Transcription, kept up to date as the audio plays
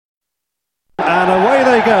And away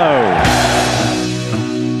they go.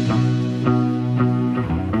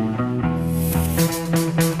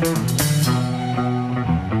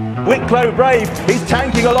 Wicklow Brave is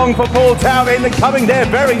tanking along for Paul Townend and coming there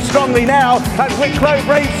very strongly now. And Wicklow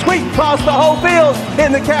Brave squeak past the whole field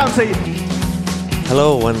in the county.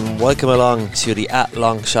 Hello and welcome along to the At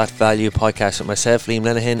Long Shot Value podcast with myself, Liam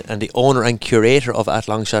Lenihan, and the owner and curator of At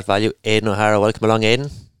Long Shot Value, Aidan O'Hara. Welcome along,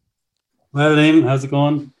 Aidan. Well, Liam, how's it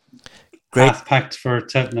going? Great. Half packed for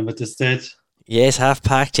Cheltenham at this stage. Yes, half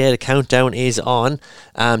packed. Yeah, the countdown is on.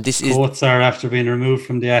 Coats are after being removed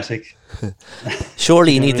from the attic.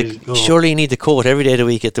 Surely you need the coat every day of the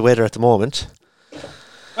week at the weather at the moment.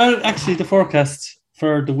 Well, actually, the forecast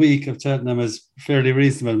for the week of Cheltenham is fairly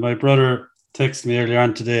reasonable. My brother texted me earlier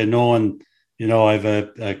on today, knowing I have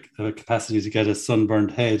a capacity to get a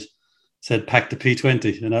sunburned head. Said pack the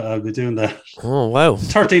P20, and I'll be doing that. Oh wow,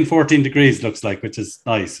 13-14 degrees looks like, which is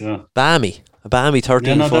nice. Balmy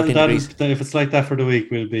 13-14 degrees. If it's like that for the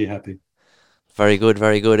week, we'll be happy. Very good,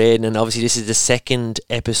 Aidan. And obviously this is the second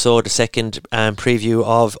episode, the second preview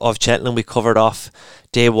of Cheltenham. We covered off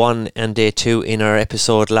day 1 and day 2 in our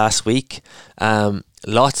episode last week.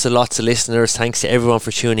 Lots of listeners. Thanks to everyone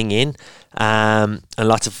for tuning in. And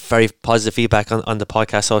lots of very positive feedback on the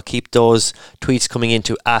podcast. So I'll keep those tweets coming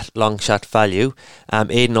into at Longshot Value.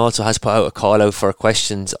 Aidan also has put out a call out for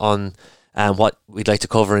questions on what we'd like to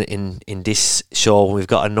cover in this show. We've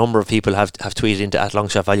got a number of people have tweeted into at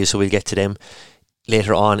Longshot Value, so we'll get to them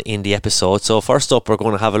later on in the episode. So first up, we're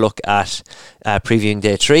going to have a look at previewing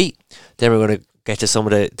day 3. Then we're going to get to some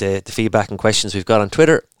of the feedback and questions we've got on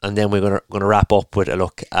Twitter, and then we're going to wrap up with a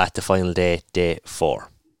look at the final day 4.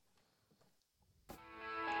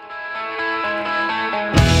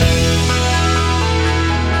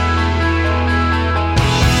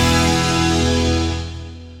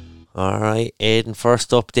 Alright, Aidan,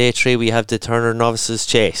 first up, day 3, we have the Turner Novices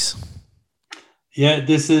Chase. Yeah,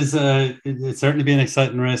 this is it's certainly been an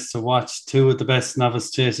exciting race to watch. 2 of the best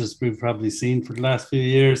novice chasers we've probably seen for the last few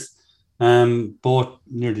years. Both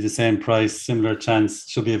nearly the same price, similar chance.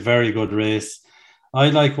 Should be a very good race. I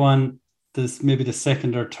like one, this maybe the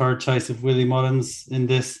second or third choice of Willie Mullins in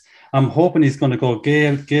this. I'm hoping he's going to go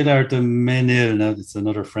Gaillard de Menil. Now, it's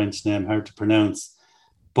another French name, hard to pronounce.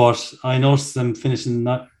 But I noticed them finishing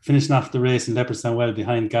off the race in Leopardstown well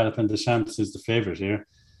behind Galopin Des Champs, who's the favourite here.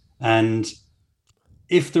 And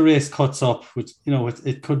if the race cuts up, which,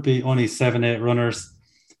 it could be only 7-8 runners,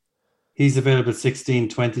 he's available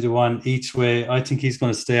 16-20 to 1 each way. I think he's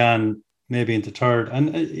going to stay on maybe into third.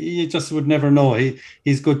 And you just would never know.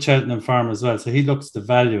 He's good Cheltenham farm as well. So he looks the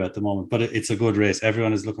value at the moment. But it's a good race.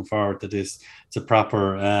 Everyone is looking forward to this. It's a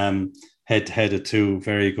proper head-to-head of 2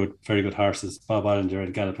 very good horses, Bob Ollinger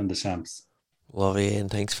and Galopin Des Champs. Lovely, and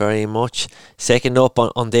thanks very much. Second up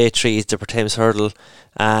on day 3 is the Thames Hurdle.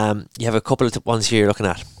 You have a couple of ones here you're looking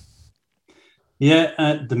at.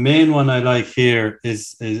 Yeah, the main one I like here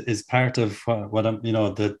is part of what I'm,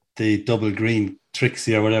 the double green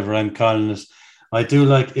Trixie or whatever I'm calling it. I do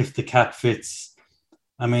like If the Cap Fits.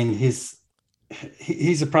 I mean,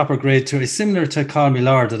 he's a proper grade 2. He's similar to Call Me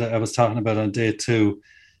Lord that I was talking about on day 2.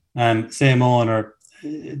 Same owner.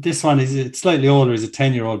 This one it's slightly older. He's a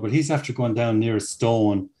 10-year-old, but he's after going down near a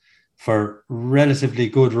stone for relatively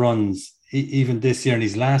good runs, even this year. And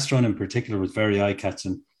his last run in particular was very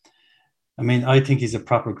eye-catching. I mean, I think he's a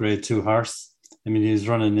proper grade 2 horse. I mean, he was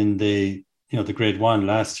running in the grade 1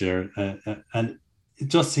 last year, and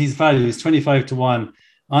just his value is 25 to 1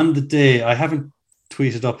 on the day. I haven't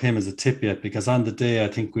tweeted up him as a tip yet, because on the day I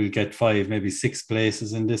think we'll get 5, maybe 6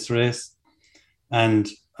 places in this race, and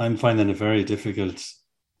I'm finding it very difficult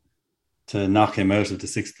to knock him out of the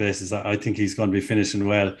 6 places. I think he's going to be finishing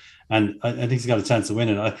well, and I think he's got a chance of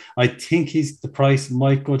winning. I think the price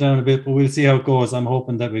might go down a bit, but we'll see how it goes. I'm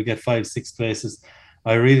hoping that we get 5-6 places.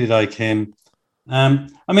 I really like him. I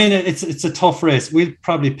mean, it's a tough race. We'll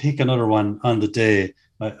probably pick another one on the day.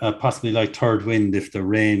 Possibly like Third Wind if the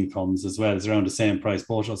rain comes as well. It's around the same price.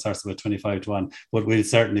 Both those starts about 25 to 1, but we'll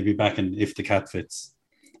certainly be back in If the Cap Fits.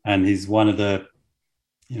 And he's one of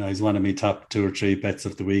my top 2 or 3 bets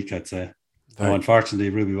of the week, I'd say. Now, unfortunately,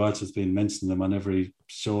 Ruby Walsh has been mentioning him on every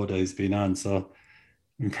show that he's been on, so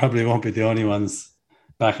we probably won't be the only ones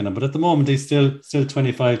backing him. But at the moment, he's still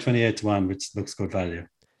 25, 28 to 1, which looks good value.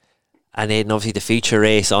 And then obviously the feature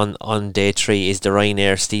race on day 3 is the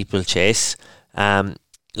Ryanair Steeplechase.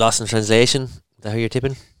 Lost in translation, is that who you're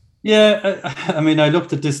tipping? Yeah, I mean, I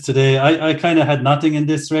looked at this today. I kind of had nothing in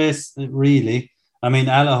this race, really. I mean,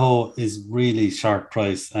 Allaho is really sharp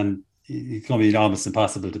price, and it's going to be almost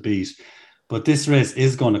impossible to beat. But this race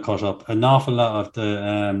is going to cut up. An awful lot of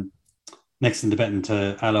the next in the betting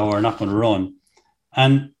to Alloa are not going to run.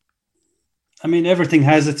 And I mean, everything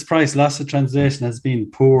has its price. Loss of Translation has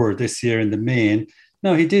been poor this year in the main.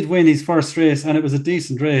 Now, he did win his first race, and it was a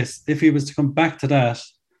decent race. If he was to come back to that,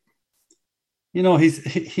 you know,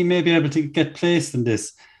 he may be able to get placed in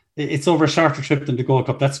this. It's over a shorter trip than the Gold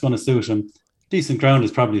Cup. That's going to suit him. Decent ground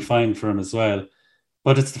is probably fine for him as well.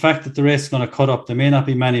 But it's the fact that the race is going to cut up. There may not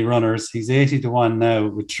be many runners. He's 80-1 now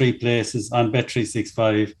with 3 places on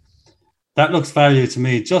Bet365. That looks value to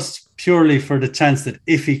me, just purely for the chance that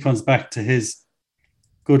if he comes back to his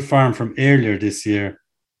good form from earlier this year,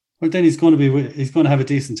 well, then he's going to have a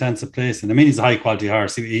decent chance of placing. I mean, he's a high quality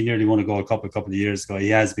horse. He nearly won a Gold Cup a couple of years ago. He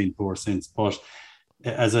has been poor since, but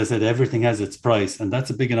as I said, everything has its price, and that's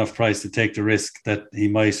a big enough price to take the risk that he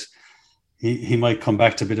might come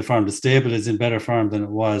back to a bit of form. The stable is in better form than it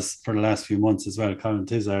was for the last few months as well, Colin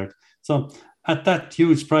Tizard. So at that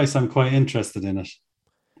huge price, I'm quite interested in it.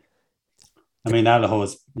 I mean, Allaho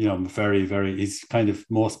is, you know, very, very, he's kind of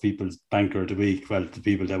most people's banker of the week. Well, the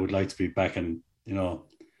people that would like to be back in, you know,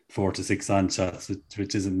 4 to 6 on shots,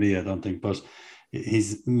 which isn't me, I don't think, but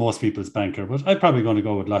he's most people's banker. But I'm probably going to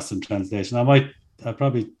go with Lost in Translation. I'll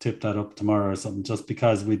probably tip that up tomorrow or something, just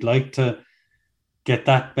because we'd like to get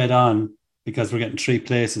that bet on, because we're getting 3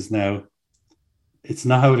 places now. It's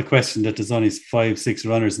not out of the question that there's only 5-6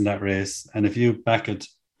 runners in that race. And if you back it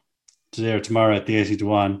today or tomorrow at the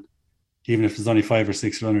 80-1, even if there's only 5 or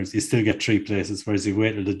 6 runners, you still get 3 places. Whereas you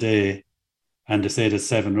wait till the day and they say there's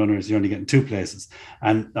 7 runners, you're only getting 2 places.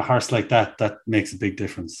 And a horse like that makes a big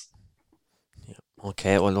difference. Yeah.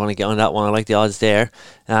 Okay, well, I want to get on that one. I like the odds there.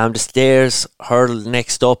 The Stairs Hurdle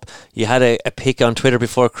next up. You had a pick on Twitter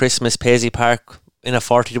before Christmas, Paisley Park in a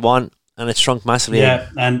 40-1, and it shrunk massively. Yeah,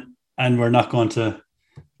 and we're not going to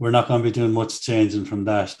be doing much changing from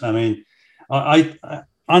that. I mean, I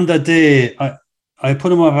on that day, I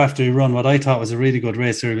put him up after he run what I thought was a really good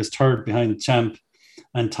race here. He was third behind Champ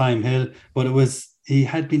and Time Hill, but he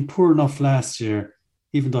had been poor enough last year,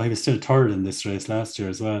 even though he was still third in this race last year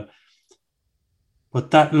as well.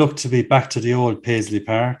 But that looked to be back to the old Paisley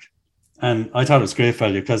Park. And I thought it was great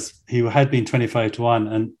value because he had been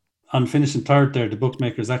 25-1, and on finishing third there, the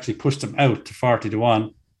bookmakers actually pushed him out to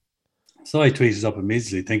 40-1. So I tweeted up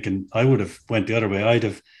immediately thinking I would have went the other way. I'd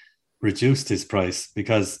have reduced his price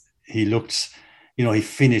because he looked, you know, he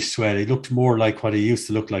finished well. He looked more like what he used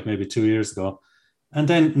to look like maybe 2 years ago. And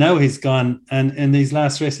then now he's gone, and in these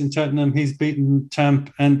last races in Cheltenham, he's beaten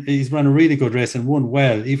Champ, and he's run a really good race and won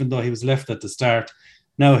well, even though he was left at the start.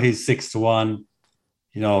 Now he's 6-1.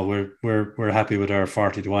 You know, we're happy with our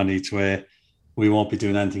 40-1 each way. We won't be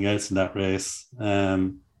doing anything else in that race.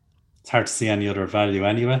 It's hard to see any other value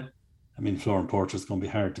anyway. I mean, Flooring Porter is going to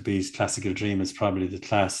be hard to beat. Classical Dream is probably the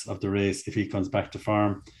class of the race if he comes back to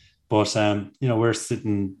form. But, you know, we're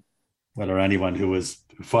sitting, well, or anyone who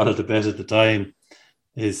followed the bet at the time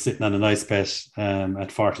is sitting on a nice bet at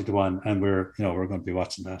 40-1, and we're going to be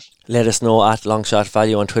watching that. Let us know at Longshot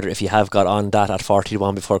Value on Twitter if you have got on that at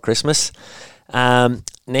 40-1 before Christmas.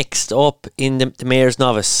 Next up in the Mayor's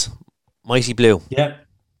Novice, Mighty Blue. Yeah,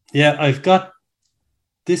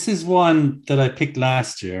 this is one that I picked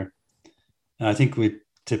last year. I think we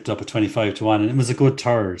tipped up at 25-1, and it was a good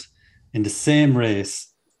third in the same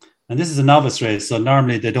race. And this is a novice race, so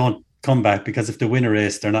normally they don't come back, because if they win a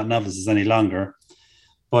race, they're not novices any longer.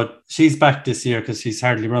 But she's back this year because she's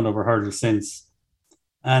hardly run over hurdle since.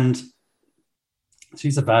 And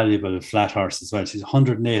she's a valuable flat horse as well. She's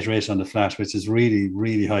 108 rate on the flat, which is really,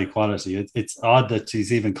 really high quality. It's odd that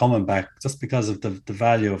she's even coming back just because of the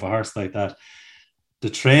value of a horse like that. The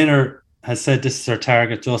trainer has said this is her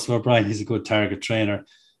target. Joseph O'Brien, he's a good target trainer.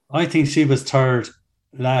 I think she was third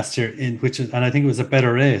last year, and I think it was a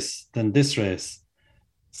better race than this race.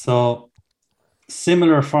 So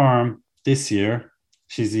similar form this year.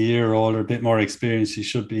 She's a year older, a bit more experienced. She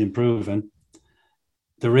should be improving.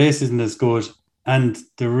 The race isn't as good. And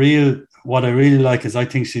what I really like is I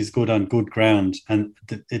think she's good on good ground. And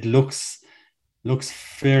it looks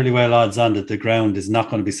fairly well odds on that the ground is not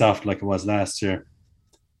going to be soft like it was last year.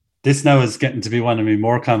 This now is getting to be one of my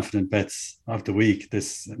more confident bets of the week,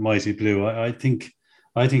 this Mighty Blue. I think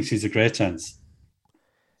she's a great chance.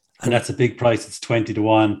 And that's a big price. It's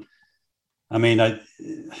 20-1. I mean,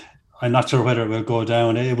 I'm not sure whether it will go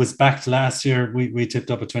down. It was backed last year. We tipped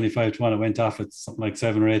up at 25-1. It went off at something like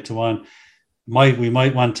 7 or 8-1.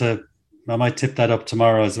 I might tip that up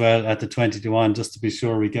tomorrow as well at the 20-1 just to be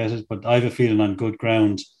sure we get it. But I have a feeling on good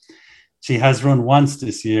ground. She has run once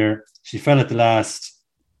this year. She fell at the last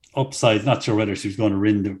upside. Not sure whether she was going to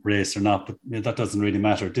win the race or not, but that doesn't really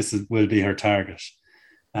matter. Will be her target.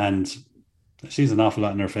 And she's an awful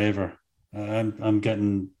lot in her favour. I'm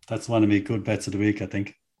getting, that's one of my good bets of the week, I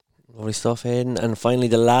think. Lovely stuff, Aidan. And finally,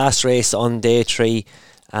 the last race on day 3,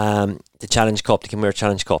 the Challenge Cup, the Kenmure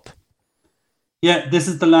Challenge Cup. Yeah, this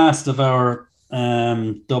is the last of our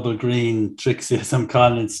double green Trixie, as I'm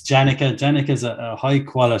calling it. It's Janica. Janica's a high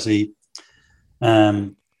quality.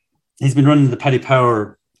 He's been running the Paddy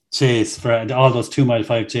Power chase for all those 2 mile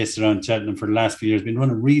 5 chases around Cheltenham for the last few years. Been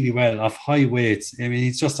running really well off high weights. I mean,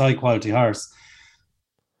 he's just a high quality horse.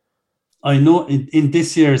 I know in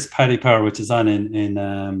this year's Paddy Power, which is on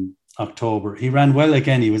in October, he ran well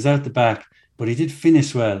again. He was out the back, but he did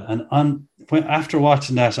finish well. And after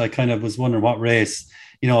watching that, I kind of was wondering what race,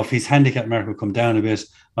 if his handicap mark would come down a bit,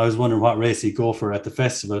 I was wondering what race he'd go for at the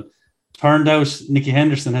festival. Turned out Nicky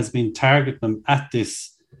Henderson has been targeting them at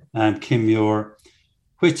this Kenmure,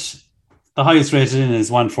 which the highest rated in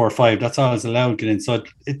is 145. That's all he's allowed to get in. So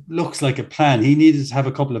it looks like a plan. He needed to have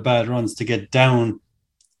a couple of bad runs to get down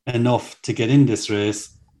enough to get in this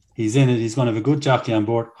race. He's in it. He's going to have a good jockey on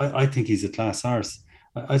board. I think he's a class horse.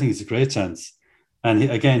 I think it's a great chance. And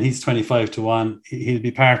he's 25 to 1. He'll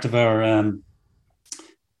be part of our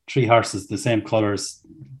 3 horses, the same colours,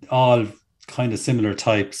 all kind of similar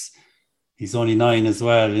types. He's only 9 as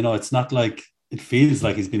well. It's not like, it feels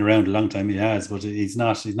like he's been around a long time. He has, but he's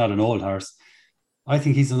not an old horse. I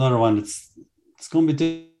think he's another one it's going to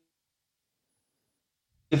be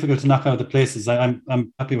difficult to knock out the places.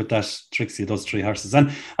 I'm happy with that Trixie, those 3 horses.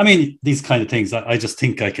 And I mean, these kind of things, I just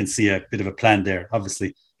think I can see a bit of a plan there.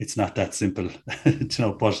 Obviously, it's not that simple,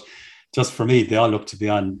 but just for me, they all look to be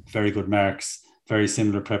on very good marks, very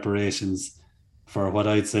similar preparations for what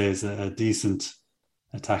I'd say is a decent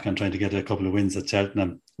attack on trying to get a couple of wins at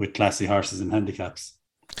Cheltenham with classy horses and handicaps.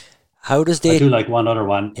 How does I do like one other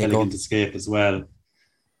one, Elegant Escape as well.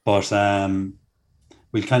 But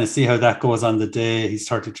we'll kind of see how that goes on the day. He's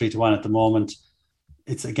 33 to 1 at the moment.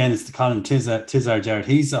 It's the Colin Tizard Jared.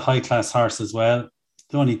 He's a high class horse as well.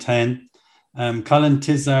 He's only 10. Colin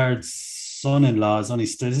Tizard's son-in-law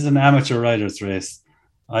this is an amateur riders race.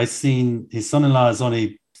 I've seen his son-in-law has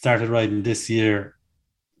only started riding this year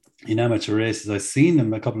in amateur races. I've seen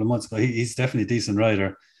him a couple of months ago. He's definitely a decent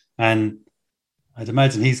rider. And I'd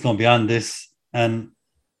imagine he's going to be on this. And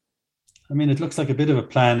I mean, it looks like a bit of a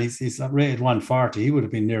plan. He's rated 140. He would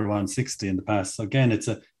have been near 160 in the past. So again, it's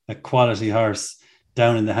a quality horse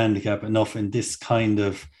down in the handicap enough in this kind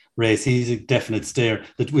of race. He's a definite stayer.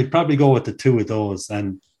 That we'd probably go with the 2 of those,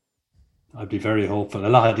 and I'd be very hopeful. A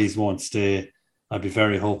lot of these won't stay. I'd be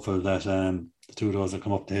very hopeful that the 2 of those will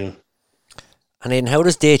come up the hill. And then how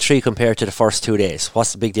does day 3 compare to the first 2 days?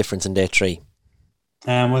 What's the big difference in day 3?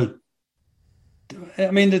 Well,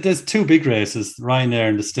 I mean, there's 2 big races, Ryanair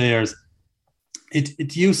and the Stayers.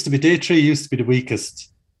 It used to be, day 3 used to be the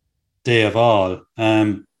weakest day of all,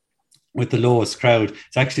 with the lowest crowd.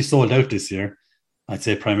 It's actually sold out this year. I'd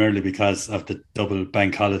say primarily because of the double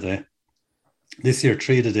bank holiday. This year,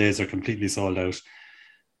 3 of the days are completely sold out.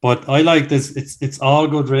 But I like this. It's all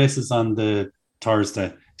good races on the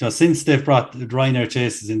Thursday. Since they've brought the Ryanair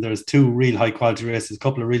chases in, there's 2 real high quality races, a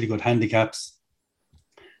couple of really good handicaps.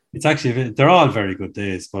 It's actually, they're all very good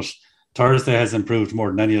days, but Thursday has improved more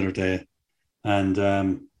than any other day. And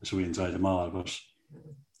we enjoy them all, but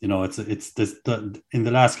it's this in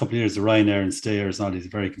the last couple of years, the Ryanair and Stayers and all these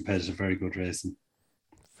very competitive, very good racing.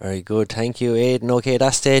 Very good, thank you, Aidan. Okay,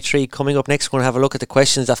 that's day 3. Coming up next, we're going to have a look at the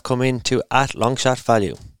questions that have come in to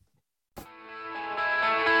 @LongShotValue.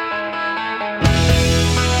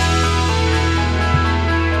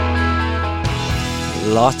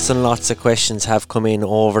 Lots and lots of questions have come in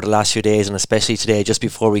over the last few days, and especially today, just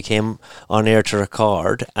before we came on air to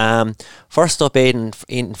record. First up, Aidan,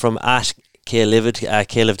 from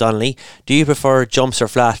Caleb Donnelly. Do you prefer jumps or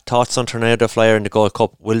flat? Thoughts on Tornado Flyer in the Gold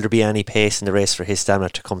Cup? Will there be any pace in the race for his stamina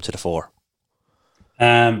to come to the fore?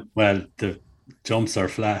 Well, the jumps are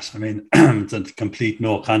flat. I mean, it's a complete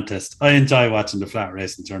no contest. I enjoy watching the flat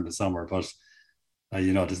racing during the summer, but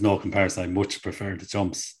there's no comparison. I much prefer the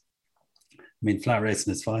jumps. I mean, flat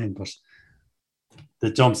racing is fine, but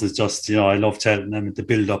the jumps is just, I love Cheltenham and the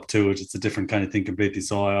build up to it. It's a different kind of thing completely.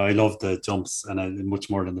 So I love the jumps and I much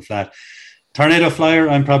more than the flat. Tornado Flyer,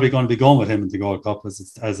 I'm probably going to be going with him in the Gold Cup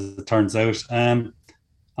as it turns out.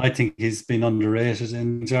 I think he's been underrated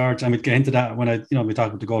in George. I mean, get into that when we talk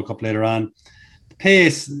about the Gold Cup later on. The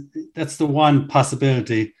pace, that's the one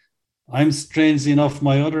possibility. I'm strangely enough,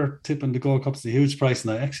 my other tip on the Gold Cup is a huge price,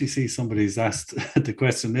 and I actually see somebody's asked the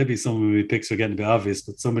question. Maybe some of my picks are getting a bit obvious,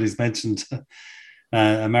 but somebody's mentioned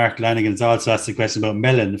Mark Lanigan's also asked a question about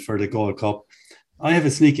Mellon for the Gold Cup. I have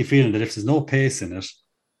a sneaky feeling that if there's no pace in it,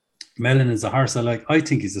 Mellon is a horse I like. I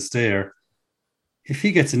think he's a stayer. if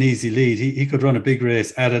he gets an easy lead, he could run a big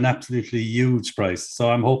race at an absolutely huge price.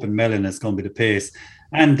 So I'm hoping Mellon is going to be the pace,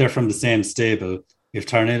 and they're from the same stable. If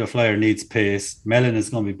Tornado Flyer needs pace, Mellon is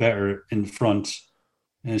going to be better in front,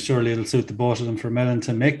 and surely it'll suit the both of them for Mellon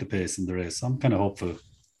to make the pace in the race. So I'm kind of hopeful.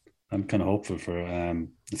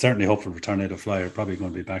 Certainly hopeful for Tornado Flyer. Probably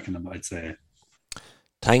going to be backing them, I'd say.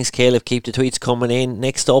 Thanks, Caleb. Keep the tweets coming in.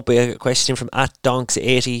 Next up, a question from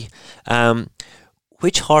 @Donks80.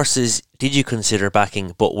 Which horses did you consider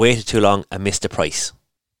backing but waited too long and missed the price?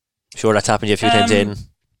 Sure, that's happened to you a few times, Aidan.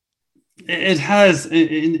 It has.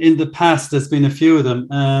 In the past, there's been a few of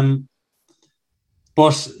them.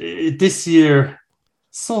 But this year,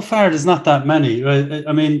 so far, there's not that many. Right?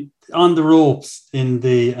 I mean, on the ropes in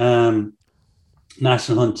the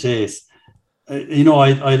National Hunt Chase,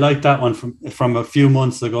 I like that one from a few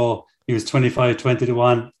months ago. He was 25-20 to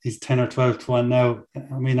 1. He's 10 or 12 to 1 now.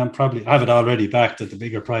 I mean, I have it already backed at the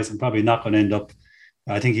bigger price. I'm probably not going to end up.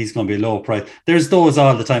 I think he's going to be a low price. There's those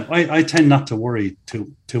all the time. I tend not to worry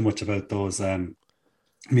too much about those. I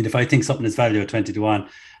mean, if I think something is valued at 20 to 1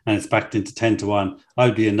 and it's backed into 10 to 1,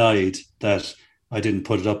 I'll be annoyed that I didn't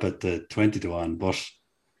put it up at the 20 to 1. But,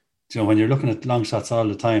 when you're looking at long shots all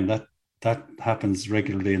the time, that happens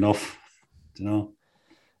regularly enough,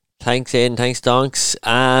 Thanks, Aidan. Thanks, Donks.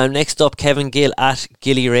 Next up, Kevin Gill at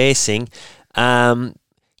Gilly Racing.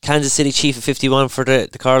 Kansas City Chief at 51 for the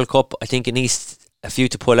Coral Cup. I think it needs a few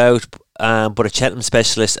to pull out, but a Cheltenham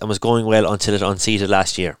specialist and was going well until it unseated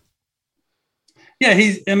last year. Yeah,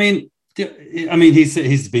 he's been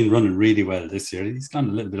running really well this year. He's gone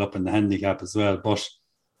a little bit up in the handicap as well, but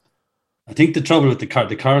I think the trouble with the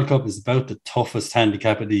Coral Cup is about the toughest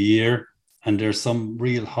handicap of the year, and there's some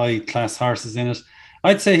real high class horses in it.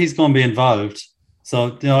 I'd say he's going to be involved.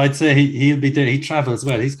 So, I'd say he'll be there. He travels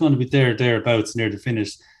well. He's going to be thereabouts near the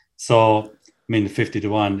finish. So, I mean, the 50 to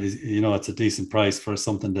 1 is, it's a decent price for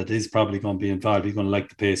something that is probably going to be involved. He's going to like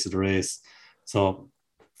the pace of the race. So,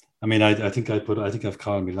 I mean, I think I've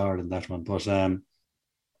called me Lord in that one, but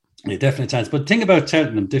definitely a chance. But the thing about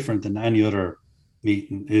Cheltenham, different than any other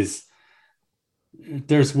meeting, is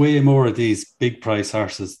there's way more of these big price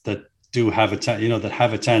horses that do have a chance, that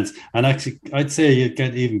have a chance. And actually, I'd say you'd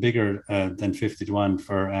get even bigger than 50 to 1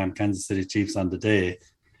 for Kansas City Chiefs on the day.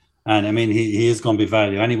 And I mean, he is going to be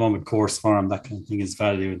value. Anyone with course form, that kind of thing is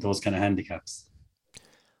value in those kind of handicaps.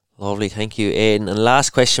 Lovely, thank you, Aidan. And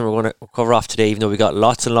last question we're going to cover off today, even though we got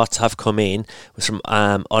lots and lots have come in, was from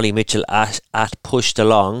Ollie Mitchell at Pushed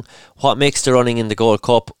Along. What makes the running in the Gold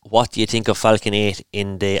Cup? What do you think of Falcon 8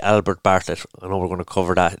 in the Albert Bartlett? I know we're going to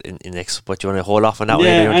cover that in next, but do you want to hold off on that one?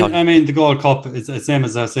 Yeah, I mean, the Gold Cup is the same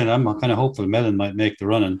as I was saying. I'm kind of hopeful Mellon might make the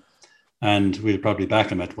running, and we'll probably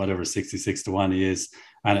back him at whatever 66 to 1 he is,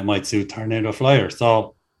 and it might suit Tornado Flyer.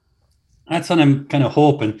 So that's what I'm kind of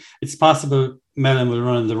hoping. It's possible Mellon will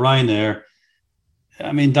run in the Ryanair.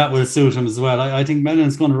 I mean, that will suit him as well. I think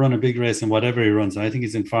Mellon's going to run a big race in whatever he runs. I think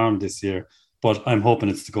he's in form this year, but I'm hoping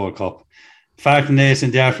it's the Gold Cup. Falcon 8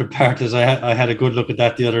 in the Alfred Bartlett, I had a good look at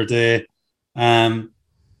that the other day.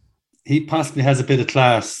 He possibly has a bit of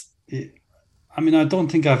class. I mean, I don't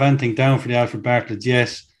think I have anything down for the Alfred Bartlett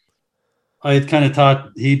yet. I had kind of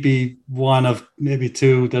thought he'd be one of maybe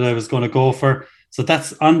two that I was going to go for. So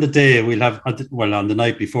that's on the day on the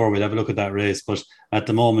night before, we'll have a look at that race. But at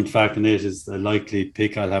the moment, Falcon 8 is a likely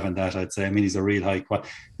pick. I'll have in that, I'd say. I mean, he's a real high quality.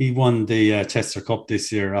 He won the Chester Cup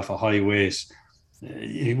this year off a high weight.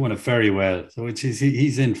 He won it very well. So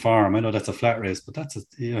he's in form. I know that's a flat race, but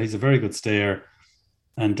he's a very good stayer.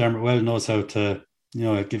 And Dermot Well knows how to,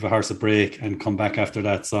 give a horse a break and come back after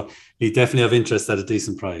that. So he definitely have interest at a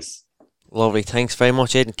decent price. Lovely, thanks very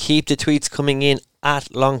much, Aidan. Keep the tweets coming in at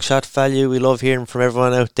Longshot Value. We love hearing from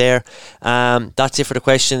everyone out there. That's it for the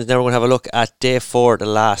questions. Now we're going to have a look at day 4, the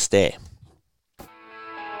last day.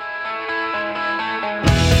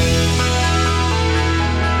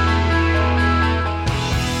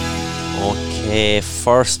 Okay,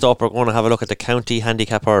 first up, we're going to have a look at the County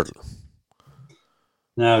Handicap Hurdle.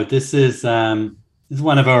 Now, this is one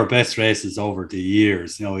of our best races over the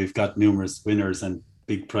years. We've got numerous winners and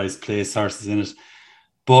big price place horses in it.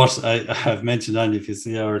 But I have mentioned on, if you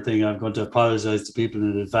see our thing, I'm going to apologise to people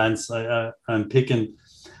in advance. I'm picking,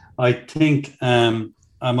 I think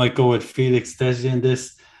I might go with Felix Desjardins in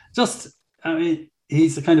this.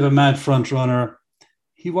 He's a kind of a mad front runner.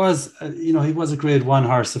 He was a grade 1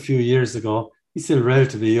 horse a few years ago. He's still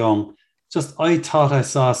relatively young. I thought I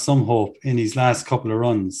saw some hope in his last couple of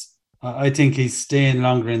runs. I think he's staying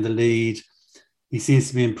longer in the lead. He seems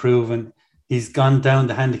to be improving. He's gone down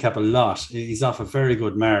the handicap a lot. He's off a very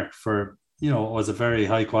good mark for, was a very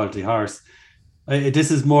high quality horse.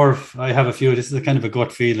 This is more. I have a few. This is a kind of a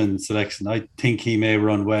gut feeling selection. I think he may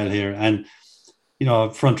run well here, and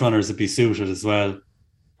front runners would be suited as well.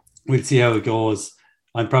 We'll see how it goes.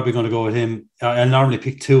 I'm probably going to go with him. I normally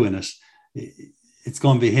pick two in it. It's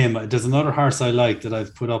going to be him. There's another horse I like that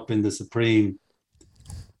I've put up in the Supreme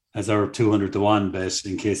as our 200-1 bet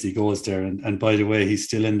in case he goes there. And by the way, he's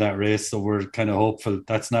still in that race, so we're kind of hopeful.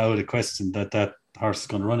 That's now the question that horse is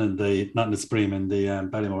going to run not in the Supreme, in the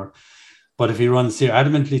Ballymore. But if he runs here,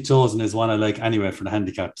 Adamantly Chosen is one I like anyway for the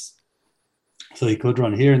handicaps. So he could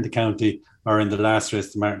run here in the county or in the last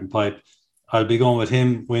race, the Martin Pipe. I'll be going with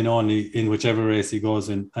him, win only in whichever race he goes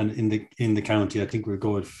in, and in the county, I think we'll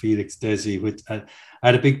go with Felix Deji with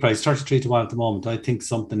at a big price, 33-1 at the moment. I think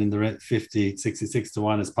something in the 50,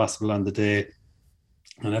 66-1 is possible on the day,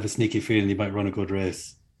 and I have a sneaky feeling he might run a good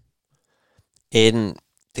race. In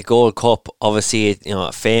the Gold Cup, obviously,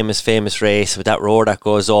 a famous race with that roar that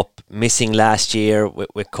goes up. Missing last year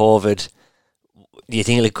with COVID. Do you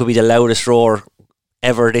think it could be the loudest roar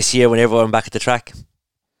ever this year when everyone back at the track?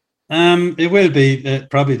 It will be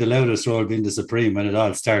probably the loudest roar being the Supreme when it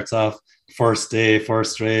all starts off. First day,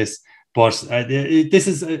 first race. But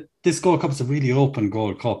this Gold Cup is a really open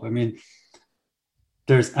Gold Cup. I mean,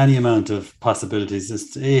 there's any amount of possibilities.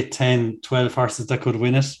 There's 8, 10, 12 horses that could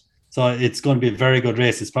win it. So it's going to be a very good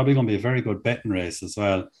race. It's probably going to be a very good betting race as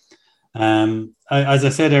well. As I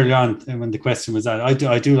said earlier on when the question was that,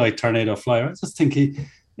 I do like Tornado Flyer. I just think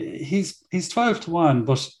he's 12-1,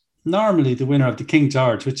 but normally the winner of the King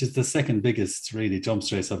George, which is the second biggest really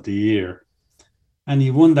jumps race of the year, and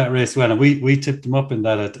he won that race well, and we tipped him up in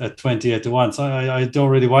that at 28-1. So I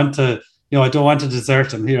don't really want to, I don't want to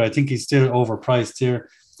desert him here. I think he's still overpriced here.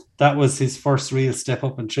 That was his first real step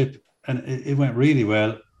up and trip, and it went really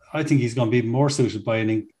well. I think he's going to be more suited by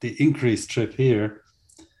the increased trip here,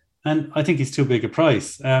 and I think he's too big a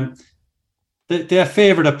price. The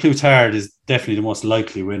favourite at Plutard is definitely the most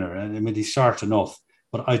likely winner, and I mean he's short enough.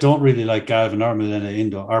 But I don't really like Galvin or Milena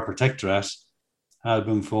Indo or Protectorat.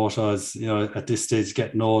 Album Photos, at this stage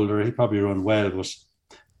getting older, he probably run well, but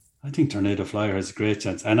I think Tornado Flyer has a great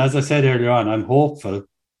chance. And as I said earlier on, I'm hopeful.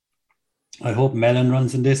 I hope Mellon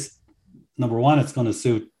runs in this. Number one, it's going to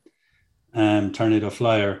suit Tornado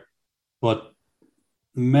Flyer, but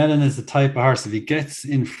Mellon is the type of horse, if he gets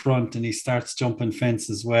in front and he starts jumping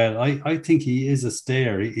fences well, I think he is a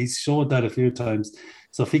stayer. He's showed that a few times.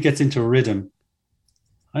 So if he gets into a rhythm,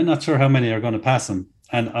 I'm not sure how many are going to pass him.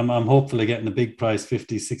 And I'm hopefully getting a big price,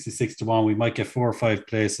 50, 66-1. We might get 4 or 5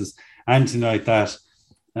 places. Anything like that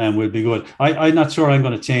will be good. I'm not sure I'm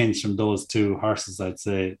going to change from those two horses, I'd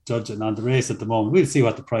say, judging on the race at the moment. We'll see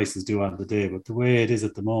what the prices do on the day. But the way it is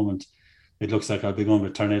at the moment, it looks like I'll be going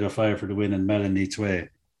with Tornado Flyer for the win and Mellon each way.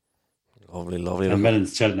 Lovely. And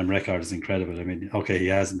Mellon's Cheltenham record is incredible. I mean, okay, he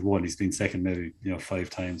hasn't won. He's been second maybe 5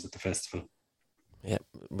 times at the festival. Yeah,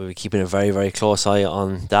 we'll be keeping a very, very close eye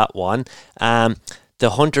on that one. The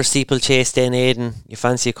Hunter Steeplechase then, Aidan, you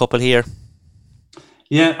fancy a couple here?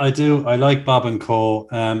 Yeah, I do. I like Bob and Co.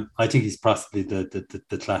 I think he's possibly the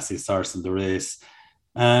classiest horse in the race.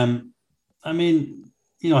 I mean,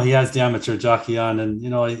 he has the amateur jockey on,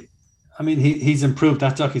 and he's improved.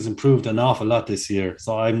 That jockey's improved an awful lot this year.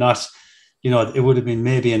 So I'm not, it would have been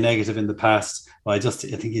maybe a negative in the past. But I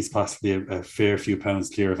think he's possibly a fair few pounds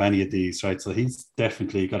clear of any of these, right? So he's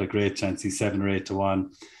definitely got a great chance. He's 7 or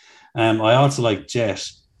 8-1. I also like Jet.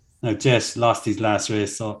 Now, Jet lost his last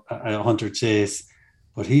race, so Hunter Chase,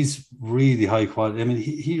 but he's really high quality. I mean,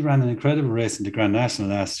 he ran an incredible race in the Grand National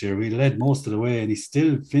last year. We led most of the way, and he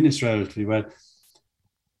still finished relatively well.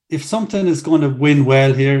 If something is going to win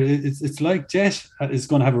well here, it's like Jet is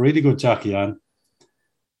going to have a really good jockey on,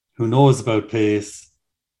 who knows about pace.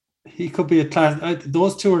 He could be a class.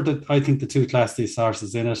 Those two are I think the two classiest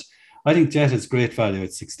horses in it. I think Jet is great value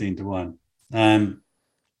at 16-1. And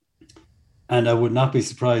I would not be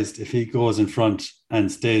surprised if he goes in front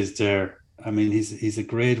and stays there. I mean, he's a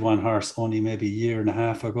grade 1 horse only maybe a year and a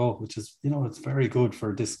half ago, which is, it's very good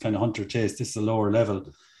for this kind of Hunter Chase. This is a lower level.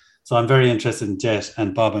 So I'm very interested in Jet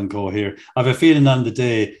and Bob and Co here. I have a feeling on the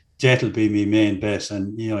day, Jet will be my main bet,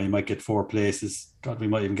 and you might get 4 places. God, we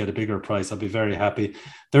might even get a bigger price. I'll be very happy.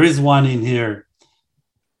 There is one in here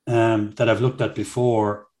that I've looked at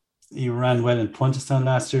before. He ran well in Punchestown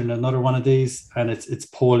last year in another one of these, and it's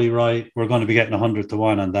Polly Right. We're going to be getting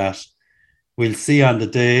 100-1 on that. We'll see on the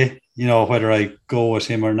day, whether I go with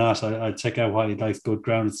him or not. I check out what he likes, good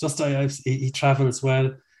ground. It's just he travels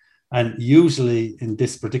well, and usually in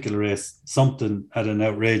this particular race, something at an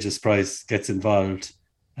outrageous price gets involved.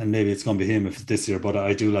 And maybe it's going to be him if it's this year, but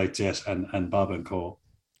I do like Jet and Bob and Co.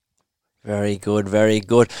 Very good, very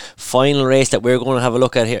good. Final race that we're going to have a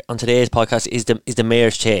look at here on today's podcast is the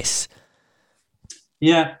Mayor's Chase.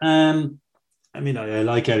 Yeah, I mean, I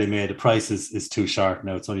like Ellie May. The price is too short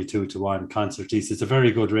now. It's only 2-1. Concertista. It's a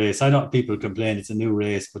very good race. I know people complain it's a new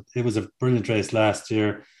race, but it was a brilliant race last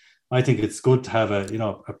year. I think it's good to have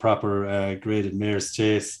a proper graded Mayor's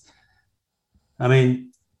Chase. I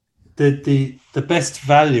mean, the best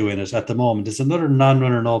value in it at the moment is another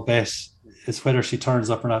non-runner, no bet. Is whether she turns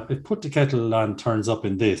up or not. If Put the Kettle On turns up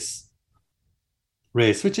in this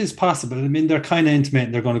race, which is possible. I mean, they're kind of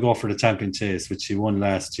intimating they're going to go for the Champion Chase, which she won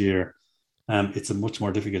last year. It's a much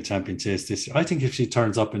more difficult Champion Chase this year. I think if she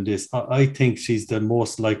turns up in this, I think she's the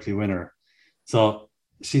most likely winner. So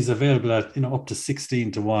she's available at up to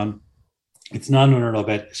 16-1. It's non-runner, no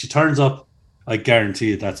bet. If she turns up, I guarantee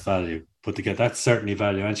you that's value. Put the Kettle, that's certainly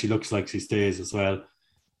value, and she looks like she stays as well.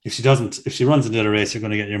 If she doesn't, if she runs into the race, you're going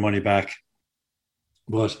to get your money back.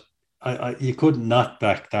 But you could not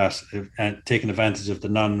back that and taking advantage of the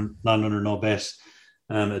non-runner, no bet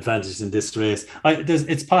advantage in this race.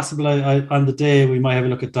 It's possible on the day we might have a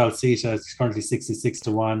look at Dalsita. It's currently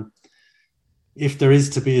 66-1. If there is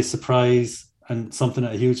to be a surprise and something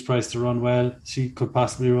at a huge price to run well, she could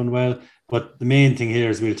possibly run well. But the main thing here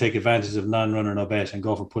is we'll take advantage of non-runner, no bet and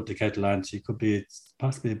go for Put the Kettle On. She could be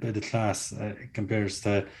possibly a bit of class compared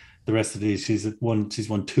to the rest of these. She's won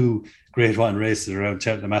 2 Grade 1 races around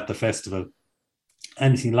Cheltenham at the festival.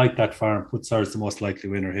 Anything like that farm puts her as the most likely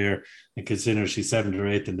winner here. And consider she's 7th or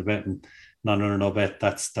 8th in the bet and non-runner, no bet,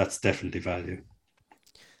 that's definitely value.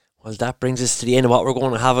 Well, that brings us to the end of what we're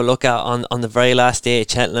going to have a look at on the very last day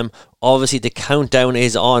at Cheltenham. Obviously, the countdown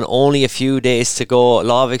is on. Only a few days to go. A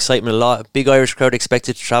lot of excitement. Big Irish crowd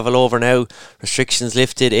expected to travel over now. Restrictions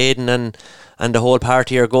lifted. Aidan and the whole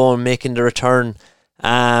party are making the return.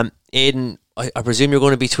 Aidan, I presume you're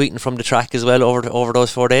going to be tweeting from the track as well over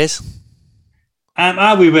those 4 days?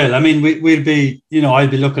 We will. I mean, we'll be, I'll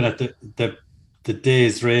be looking at the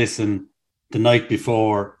day's racing the night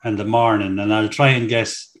before and the morning, and I'll try and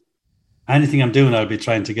get anything I'm doing, I'll be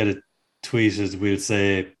trying to get it tweeted, we'll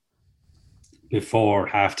say, before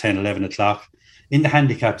 10:30, 11 o'clock. In the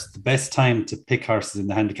handicaps, the best time to pick horses in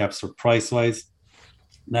the handicaps for price-wise,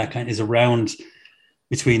 that kind is around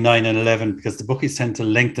between 9 and 11, because the bookies tend to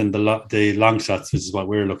lengthen the long shots, which is what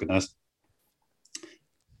we're looking at.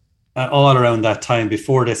 All around that time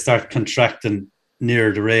before they start contracting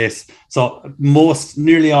near the race. So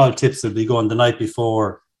nearly all tips will be going the night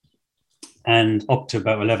before and up to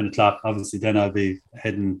about 11 o'clock. Obviously, then I'll be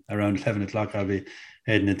heading around 11 o'clock. I'll be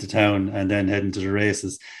heading into town and then heading to the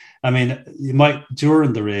races. I mean, you might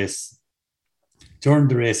during the races,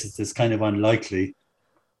 it's kind of unlikely.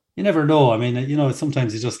 You never know. I mean,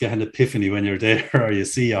 sometimes you just get an epiphany when you're there, or you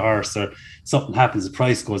see a horse, or something happens, the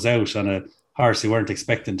price goes out on a horse you weren't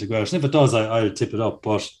expecting to go out. And if it does, I'll tip it up.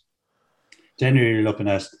 But generally, you're looking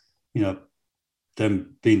at,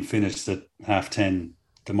 them being finished at 10:30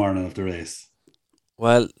 the morning of the race.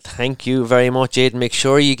 Well, thank you very much, Aidan. Make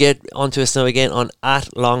sure you get onto us now again on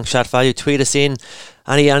 @LongShotValue. Tweet us in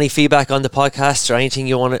any feedback on the podcast or anything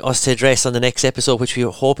you want us to address on the next episode, which we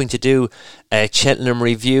are hoping to do a Cheltenham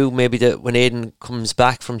review. Maybe when Aidan comes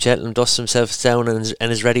back from Cheltenham, dusts himself down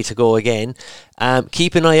and is ready to go again.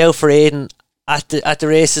 Keep an eye out for Aidan at the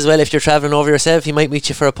race as well. If you're travelling over yourself, he might meet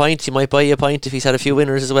you for a pint. He might buy you a pint if he's had a few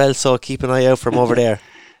winners as well. So keep an eye out for him over there.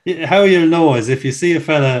 How you'll know is if you see a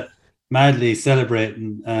fella madly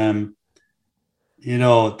celebrating,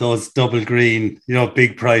 those double green,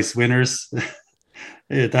 big price winners.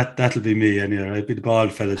 Yeah, that'll be me anyway. I'd be the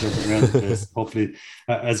bald fella jumping around the place. Hopefully,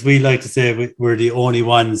 as we like to say, we're the only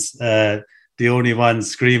ones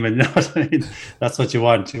screaming. You know what I mean? That's what you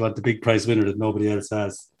want. You want the big prize winner that nobody else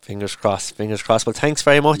has. Fingers crossed. Fingers crossed. Well, thanks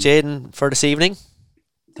very much, Aidan, for this evening.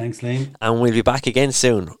 Thanks, Liam. And we'll be back again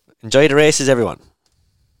soon. Enjoy the races, everyone.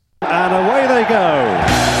 And away they go.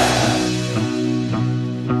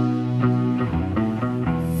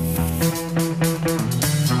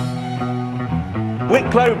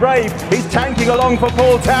 Wicklow Brave is tanking along for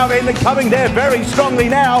Paul Townend and coming there very strongly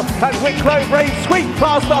now. And Wicklow Brave sweep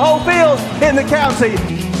past the whole field in the county.